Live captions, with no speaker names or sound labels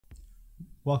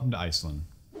Welcome to Iceland.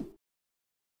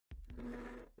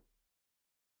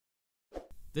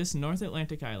 This North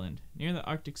Atlantic island, near the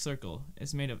Arctic Circle,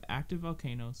 is made of active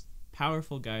volcanoes,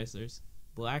 powerful geysers,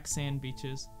 black sand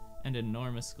beaches, and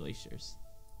enormous glaciers.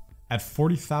 At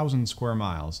 40,000 square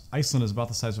miles, Iceland is about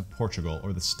the size of Portugal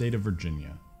or the state of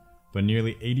Virginia, but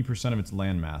nearly 80% of its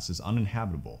landmass is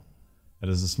uninhabitable. It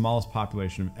has the smallest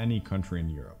population of any country in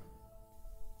Europe.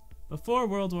 Before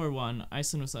World War I,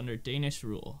 Iceland was under Danish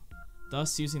rule,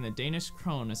 thus using the Danish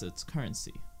krone as its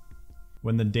currency.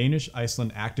 When the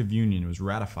Danish-Iceland Active Union was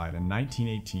ratified in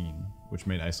 1918, which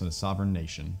made Iceland a sovereign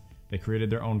nation, they created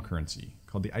their own currency,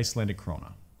 called the Icelandic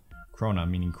krona. Krona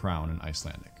meaning crown in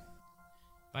Icelandic.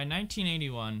 By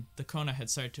 1981, the krona had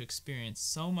started to experience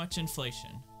so much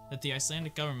inflation that the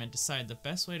Icelandic government decided the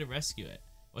best way to rescue it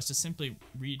was to simply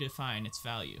redefine its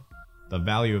value. The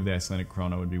value of the Icelandic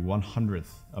krona would be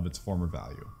 1/100th of its former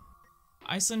value.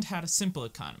 Iceland had a simple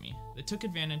economy that took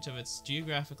advantage of its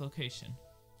geographic location.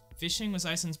 Fishing was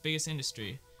Iceland's biggest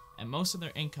industry, and most of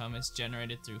their income is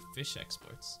generated through fish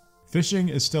exports. Fishing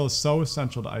is still so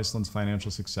essential to Iceland's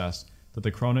financial success that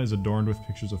the krona is adorned with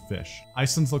pictures of fish.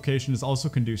 Iceland's location is also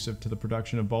conducive to the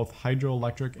production of both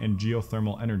hydroelectric and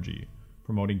geothermal energy,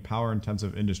 promoting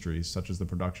power-intensive industries such as the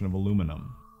production of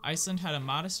aluminum. Iceland had a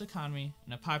modest economy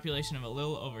and a population of a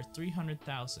little over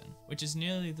 300,000, which is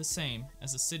nearly the same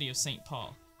as the city of St.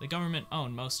 Paul. The government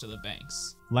owned most of the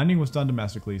banks. Lending was done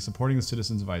domestically, supporting the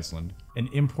citizens of Iceland,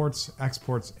 and imports,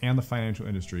 exports, and the financial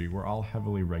industry were all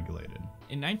heavily regulated.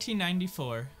 In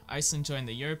 1994, Iceland joined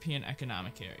the European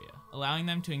Economic Area, allowing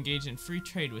them to engage in free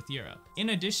trade with Europe. In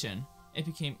addition, it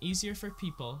became easier for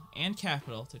people and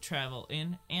capital to travel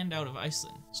in and out of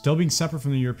Iceland. Still being separate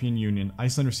from the European Union,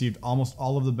 Iceland received almost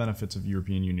all of the benefits of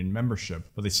European Union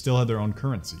membership, but they still had their own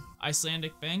currency.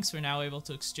 Icelandic banks were now able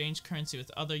to exchange currency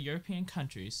with other European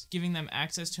countries, giving them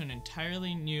access to an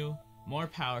entirely new, more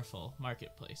powerful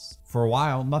marketplace. For a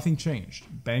while, nothing changed.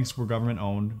 Banks were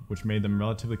government-owned, which made them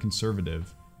relatively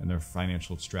conservative in their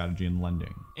financial strategy and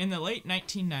lending. In the late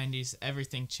 1990s,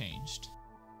 everything changed.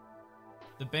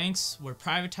 The banks were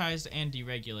privatized and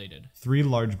deregulated. 3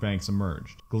 large banks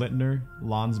emerged: Glitnir,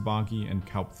 Landsbanki, and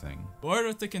Kaupthing. Bored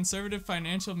with the conservative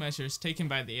financial measures taken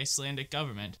by the Icelandic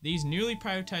government, these newly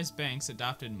privatized banks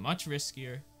adopted much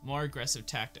riskier, more aggressive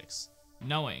tactics,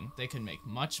 knowing they could make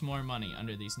much more money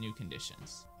under these new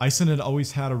conditions. Iceland had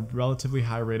always had a relatively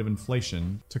high rate of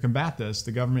inflation. To combat this,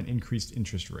 the government increased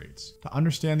interest rates. To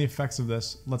understand the effects of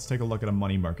this, let's take a look at a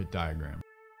money market diagram.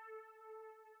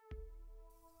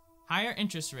 Higher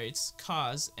interest rates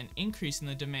cause an increase in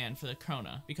the demand for the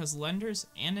krona because lenders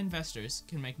and investors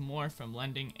can make more from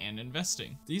lending and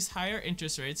investing. These higher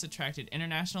interest rates attracted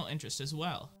international interest as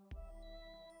well.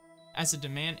 As the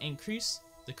demand increased,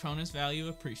 the krona's value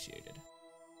appreciated.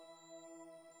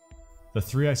 The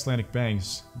 3 Icelandic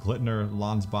banks, Glitnir,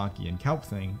 Landsbanki, and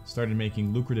Kaupthing, started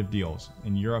making lucrative deals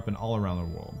in Europe and all around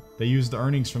the world. They used the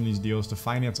earnings from these deals to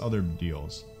finance other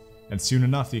deals. And soon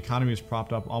enough, the economy was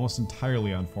propped up almost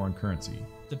entirely on foreign currency.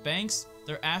 The banks,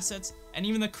 their assets, and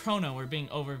even the krona were being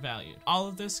overvalued. All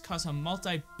of this caused a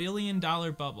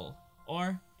multi-billion-dollar bubble,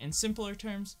 or, in simpler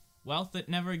terms, wealth that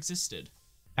never existed.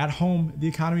 At home, the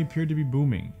economy appeared to be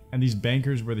booming, and these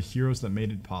bankers were the heroes that made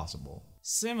it possible.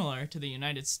 Similar to the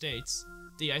United States,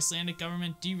 the Icelandic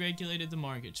government deregulated the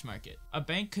mortgage market. A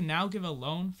bank could now give a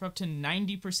loan for up to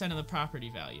 90% of the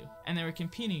property value, and they were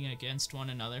competing against one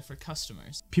another for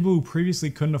customers. People who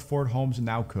previously couldn't afford homes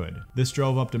now could. This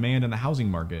drove up demand in the housing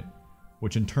market,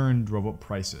 which in turn drove up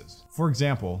prices. For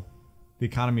example, the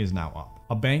economy is now up.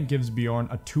 A bank gives Bjorn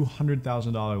a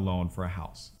 $200,000 loan for a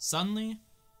house. Suddenly,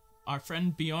 our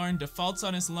friend Bjorn defaults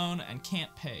on his loan and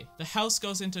can't pay. The house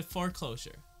goes into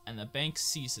foreclosure, and the bank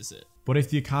seizes it. But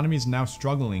if the economy is now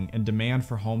struggling and demand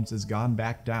for homes has gone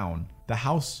back down, the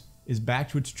house is back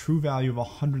to its true value of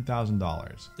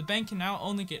 $100,000. The bank can now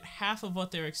only get half of what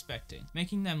they were expecting,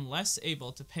 making them less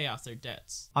able to pay off their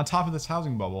debts. On top of this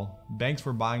housing bubble, banks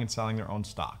were buying and selling their own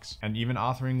stocks, and even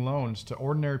offering loans to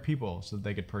ordinary people so that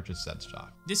they could purchase said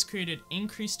stock. This created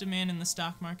increased demand in the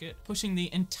stock market, pushing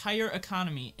the entire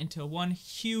economy into one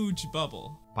huge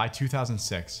bubble. By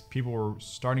 2006, people were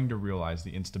starting to realize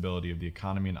the instability of the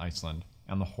economy in Iceland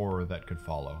and the horror that could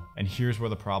follow. And here's where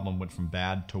the problem went from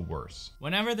bad to worse.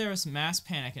 Whenever there is mass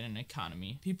panic in an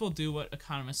economy, people do what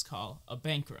economists call a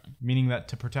bank run. Meaning that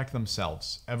to protect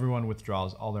themselves, everyone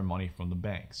withdraws all their money from the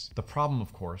banks. The problem,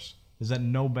 of course, is that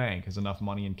no bank has enough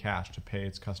money in cash to pay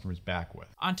its customers back with.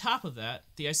 On top of that,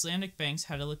 the Icelandic banks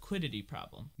had a liquidity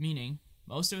problem, meaning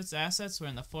most of its assets were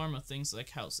in the form of things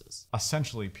like houses.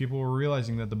 Essentially, people were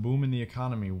realizing that the boom in the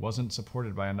economy wasn't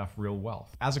supported by enough real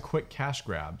wealth. As a quick cash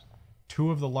grab, 2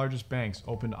 of the largest banks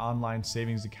opened online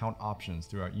savings account options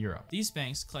throughout Europe. These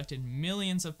banks collected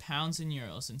millions of pounds and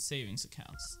euros in savings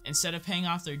accounts. Instead of paying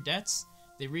off their debts,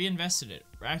 they reinvested it,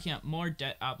 racking up more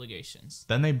debt obligations.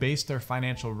 Then they based their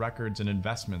financial records and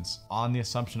investments on the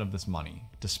assumption of this money,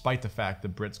 despite the fact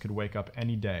that Brits could wake up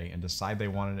any day and decide they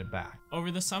wanted it back. Over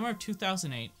the summer of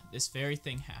 2008, this very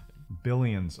thing happened.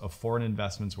 Billions of foreign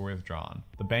investments were withdrawn.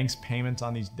 The bank's payments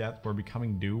on these debts were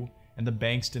becoming due, and the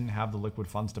banks didn't have the liquid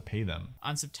funds to pay them.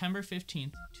 On September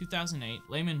 15, 2008,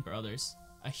 Lehman Brothers,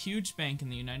 a huge bank in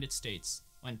the United States,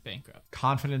 went bankrupt.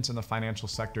 Confidence in the financial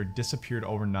sector disappeared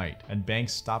overnight, and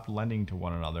banks stopped lending to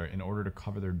one another in order to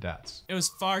cover their debts. It was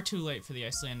far too late for the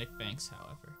Icelandic banks,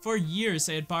 however. For years,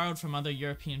 they had borrowed from other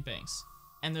European banks,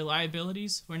 and their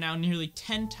liabilities were now nearly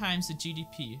 10 times the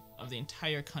GDP of the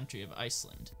entire country of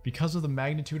Iceland. Because of the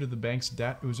magnitude of the bank's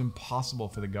debt, it was impossible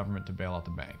for the government to bail out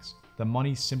the banks. The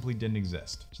money simply didn't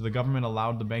exist, so the government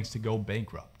allowed the banks to go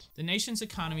bankrupt. The nation's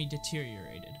economy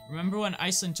deteriorated. Remember when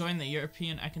Iceland joined the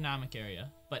European Economic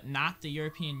Area, but not the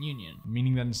European Union?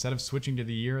 Meaning that instead of switching to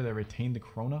the euro, they retained the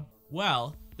krona?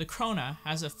 Well, the krona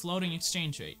has a floating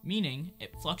exchange rate, meaning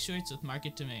it fluctuates with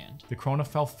market demand. The krona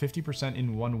fell 50%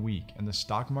 in 1 week, and the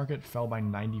stock market fell by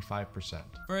 95%.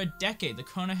 For a decade, the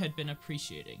krona had been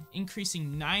appreciating,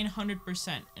 increasing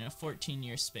 900% in a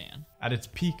 14-year span. At its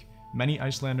peak, many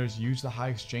Icelanders used the high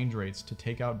exchange rates to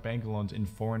take out bank loans in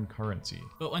foreign currency.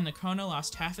 But when the krona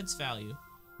lost half its value,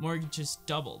 mortgages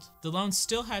doubled. The loans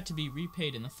still had to be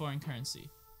repaid in the foreign currency,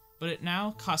 but it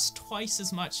now costs twice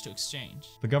as much to exchange.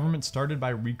 The government started by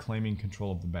reclaiming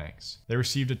control of the banks. They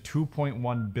received a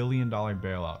 $2.1 billion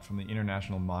bailout from the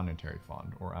International Monetary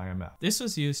Fund, or IMF. This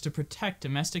was used to protect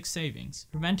domestic savings,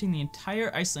 preventing the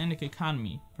entire Icelandic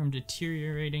economy from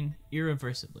deteriorating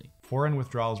irreversibly. Foreign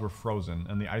withdrawals were frozen,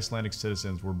 and the Icelandic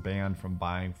citizens were banned from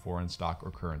buying foreign stock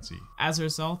or currency. As a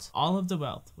result, all of the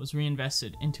wealth was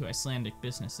reinvested into Icelandic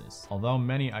businesses. Although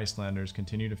many Icelanders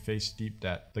continue to face steep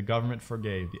debt, the government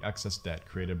forgave the excess debt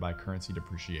created by currency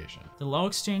depreciation. The low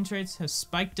exchange rates have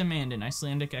spiked demand in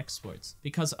Icelandic exports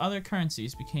because other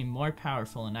currencies became more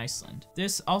powerful in Iceland.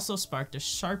 This also sparked a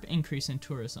sharp increase in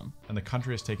tourism. And the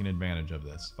country has taken advantage of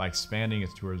this by expanding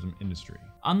its tourism industry.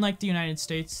 Unlike the United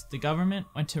States, the government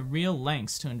went to real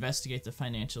lengths to investigate the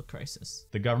financial crisis.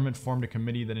 The government formed a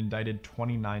committee that indicted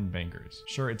 29 bankers.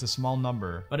 Sure, it's a small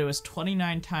number, but it was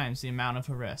 29 times the amount of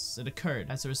arrests that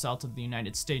occurred as a result of the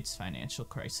United States financial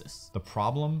crisis. The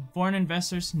problem? Foreign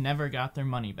investors never got their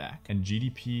money back. And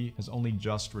GDP has only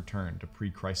just returned to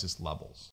pre-crisis levels.